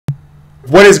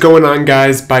What is going on,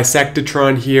 guys?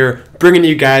 Bisectatron here, bringing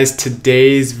you guys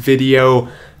today's video.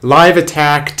 Live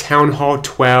attack Town Hall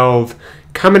 12.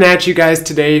 Coming at you guys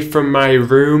today from my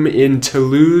room in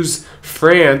Toulouse,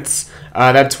 France.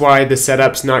 That's why the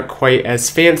setup's not quite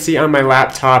as fancy on my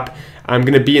laptop. I'm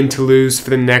going to be in Toulouse for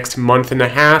the next month and a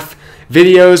half.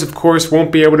 Videos, of course,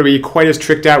 won't be able to be quite as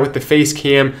tricked out with the face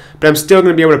cam, but I'm still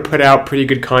going to be able to put out pretty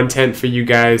good content for you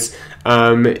guys.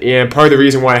 And part of the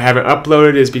reason why I haven't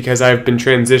uploaded is because I've been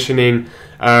transitioning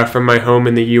from my home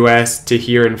in the US to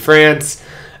here in France.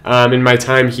 In my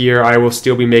time here, I will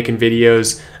still be making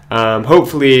videos,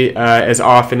 hopefully as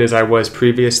often as I was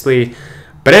previously.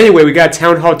 But anyway, we got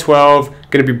Town Hall 12,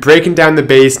 going to be breaking down the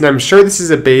base, and I'm sure this is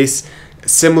a base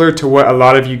similar to what a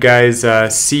lot of you guys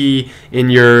see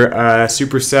in your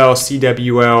Supercell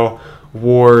CWL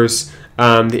wars,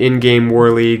 the in-game war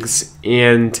leagues.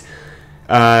 And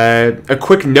a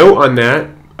quick note on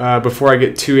that before I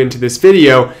get too into this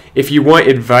video: if you want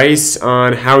advice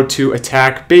on how to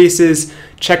attack bases,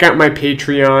 check out my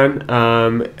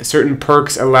Patreon. Certain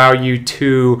perks allow you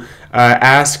to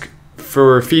ask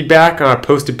for feedback on a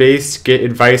posted base, get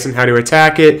advice on how to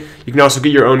attack it. You can also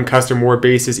get your own custom war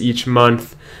bases each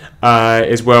month,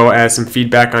 as well as some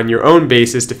feedback on your own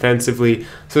bases defensively.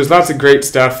 So there's lots of great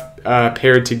stuff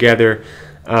paired together.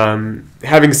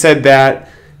 Having said that,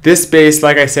 this base,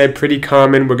 like I said, pretty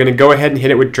common. We're going to go ahead and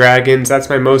hit it with dragons. That's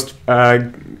my most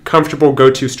comfortable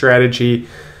go-to strategy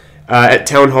at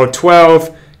Town Hall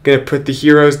 12. Going to put the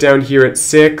heroes down here at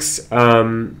 6.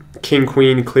 King,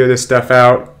 Queen, clear this stuff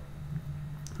out.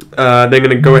 They're going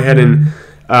to go ahead and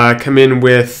come in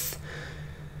with,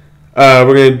 we're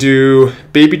going to do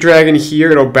Baby Dragon here.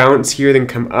 It'll bounce here, then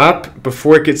come up.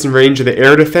 Before it gets in range of the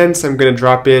air defense, I'm going to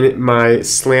drop in my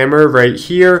Slammer right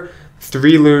here.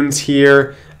 3 loons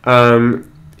here.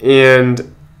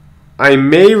 And I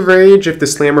may rage if the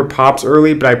Slammer pops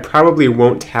early, but I probably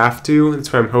won't have to.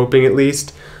 That's what I'm hoping, at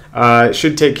least. It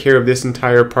should take care of this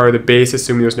entire part of the base,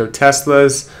 assuming there's no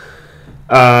Teslas.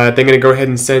 Then going to go ahead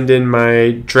and send in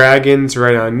my dragons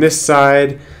right on this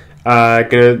side.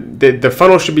 The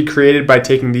funnel should be created by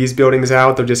taking these buildings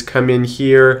out. They'll just come in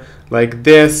here like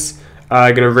this.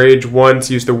 Going to rage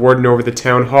once, use the Warden over the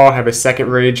Town Hall, have a second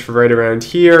rage for right around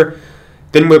here.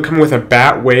 Then we'll come with a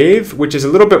Bat Wave, which is a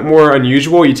little bit more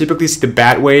unusual. You typically see the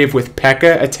Bat Wave with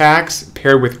P.E.K.K.A. attacks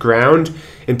paired with ground.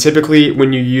 And typically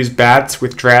when you use bats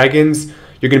with dragons,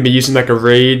 you're going to be using like a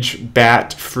Rage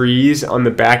Bat Freeze on the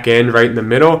back end right in the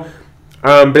middle.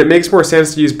 But it makes more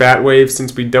sense to use Bat Wave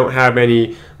since we don't have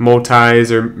any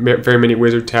multis or very many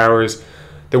Wizard Towers.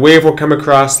 The wave will come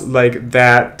across like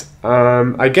that.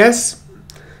 I guess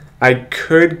I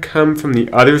could come from the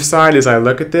other side as I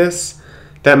look at this.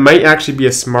 That might actually be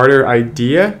a smarter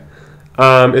idea.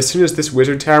 As soon as this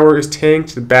Wizard Tower is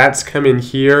tanked, the bats come in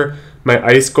here. My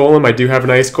Ice Golem, I do have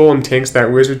an Ice Golem, tanks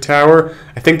that Wizard Tower.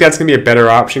 I think that's going to be a better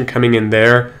option coming in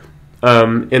there.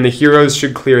 And the heroes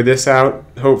should clear this out,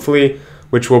 hopefully,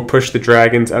 which will push the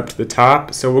dragons up to the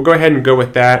top. So we'll go ahead and go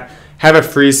with that. Have a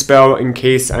freeze spell in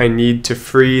case I need to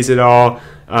freeze it all,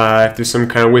 if there's some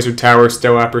kind of Wizard Tower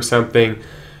still up or something.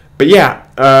 But yeah,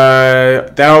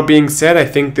 that all being said, I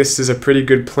think this is a pretty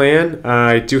good plan.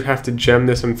 I do have to gem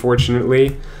this,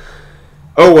 unfortunately.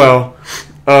 Oh well.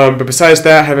 But besides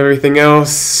that, I have everything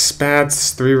else.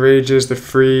 Spats, 3 rages, the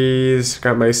freeze.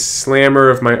 Got my Slammer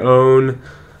of my own.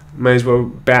 Might as well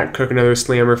back cook another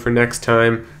Slammer for next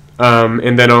time.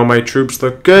 And then all my troops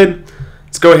look good.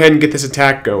 Let's go ahead and get this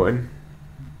attack going.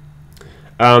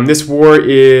 This war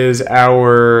is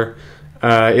our...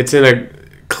 it's in a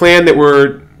clan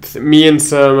that me and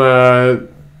some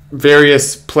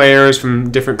various players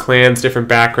from different clans, different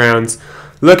backgrounds,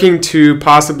 looking to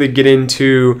possibly get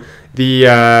into the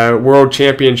World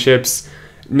Championships,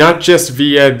 not just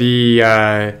via the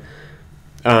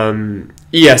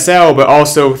ESL, but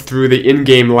also through the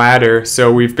in-game ladder.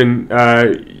 So we've been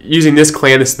using this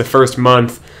clan, this is the first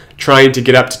month, trying to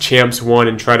get up to Champs 1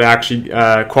 and try to actually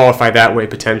qualify that way,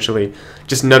 potentially.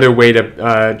 Just another way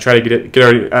to try to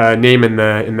get our name in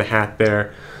the hat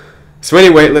there. So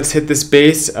anyway, let's hit this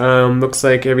base. Looks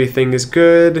like everything is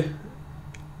good.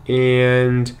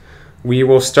 And we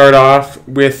will start off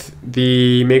with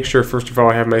the, make sure first of all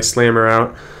I have my Slammer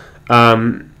out.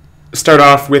 Start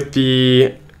off with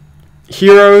the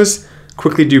heroes,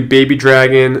 quickly do Baby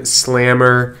Dragon,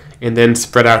 Slammer, and then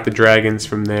spread out the dragons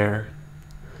from there.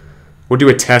 We'll do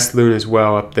a test loon as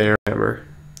well up there.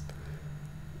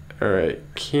 Alright,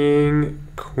 King,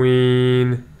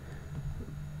 Queen,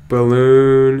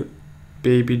 Balloon,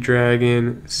 Baby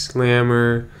Dragon,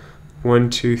 Slammer, 1,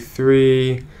 2,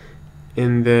 3,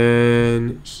 and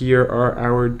then here are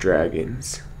our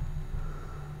dragons.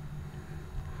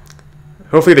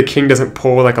 Hopefully the king doesn't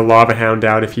pull like a lava hound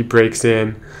out if he breaks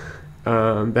in.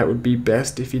 That would be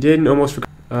best if he didn't. Almost forgot.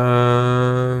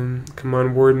 Come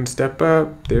on, Warden, step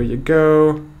up. There you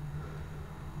go.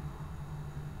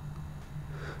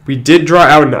 We did draw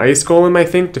out an ice golem, I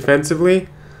think, defensively.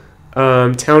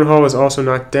 Town Hall is also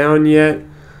not down yet.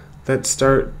 Let's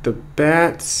start the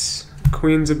bats.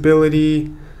 Queen's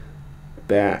ability.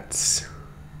 Bats.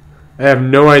 I have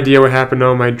no idea what happened to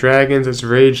all my dragons. Let's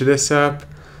rage this up.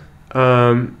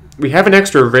 We have an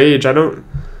extra rage. I don't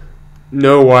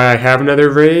know why I have another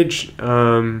rage.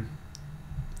 Go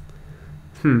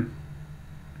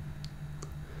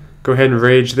ahead and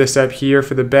rage this up here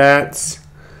for the bats.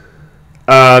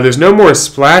 There's no more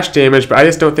splash damage, but I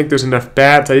just don't think there's enough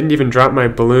bats. I didn't even drop my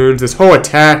balloons. This whole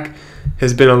attack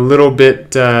has been a little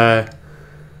bit...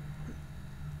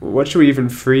 what should we even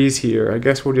freeze here? I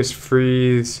guess we'll just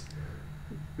freeze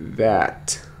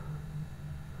that.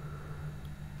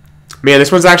 Man,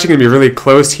 this one's actually going to be really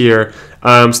close here.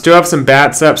 Still have some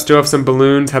bats up, still have some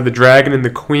balloons, have the dragon and the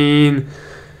queen.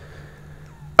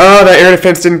 Oh, that air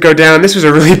defense didn't go down. This was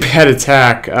a really bad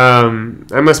attack.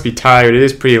 I must be tired. It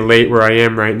is pretty late where I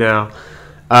am right now.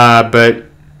 But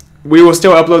we will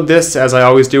still upload this, as I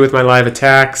always do with my live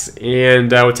attacks,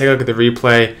 and we'll take a look at the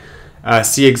replay,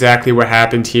 see exactly what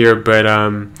happened here. But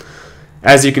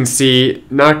as you can see,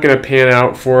 not going to pan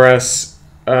out for us.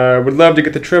 Would love to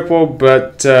get the triple,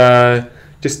 but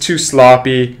just too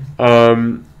sloppy.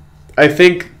 I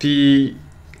think the...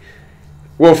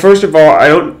 Well, first of all,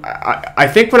 I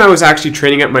think when I was actually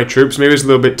training up my troops, maybe it was a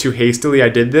little bit too hastily I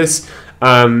did this.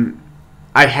 I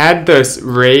had this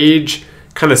rage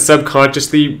kind of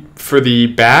subconsciously for the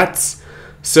bats,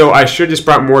 so I should have just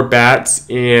brought more bats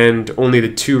and only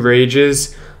the 2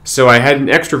 rages. So I had an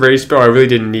extra rage spell I really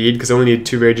didn't need because I only needed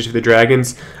 2 rages for the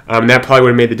dragons. That probably would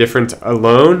have made the difference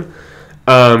alone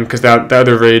because the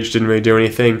other rage didn't really do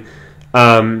anything.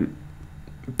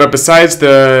 But besides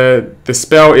the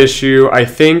spell issue, I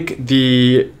think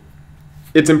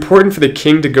it's important for the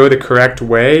king to go the correct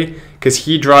way because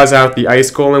he draws out the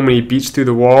ice golem when he beats through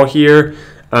the wall here,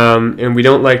 and we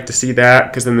don't like to see that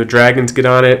because then the dragons get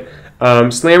on it.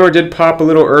 Slammer did pop a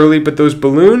little early, but those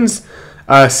balloons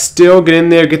still get in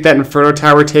there, get that Inferno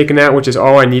Tower taken out, which is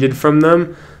all I needed from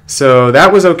them. So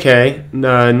that was okay.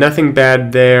 Nothing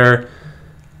bad there.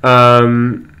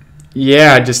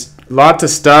 Yeah, just lots of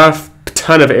stuff.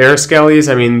 Ton of air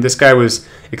skellies. I mean, this guy was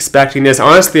expecting this.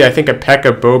 Honestly, I think a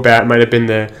P.E.K.K.A. Bobat might have been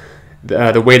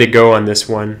the way to go on this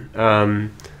one,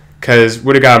 because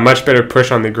would have got a much better push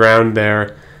on the ground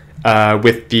there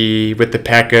with the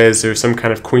P.E.K.K.A.s or some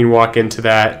kind of queen walk into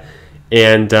that,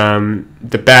 and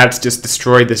the bats just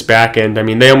destroyed this back end. I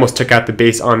mean, they almost took out the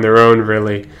base on their own,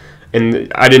 really,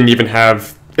 and I didn't even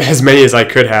have as many as I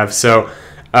could have. So.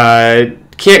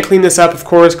 Can't clean this up, of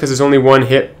course, because there's only 1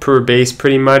 hit per base,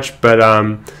 pretty much. But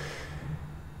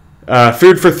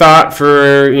food for thought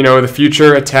for the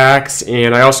future attacks.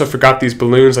 And I also forgot these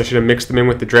balloons. I should have mixed them in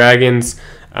with the dragons.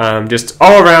 Just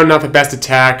all around, not the best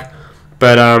attack.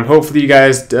 But hopefully you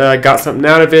guys got something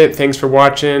out of it. Thanks for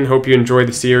watching. Hope you enjoyed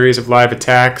the series of live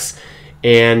attacks.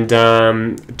 And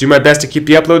do my best to keep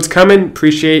the uploads coming.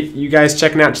 Appreciate you guys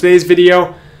checking out today's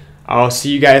video. I'll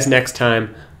see you guys next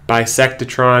time.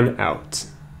 Bisectatron out.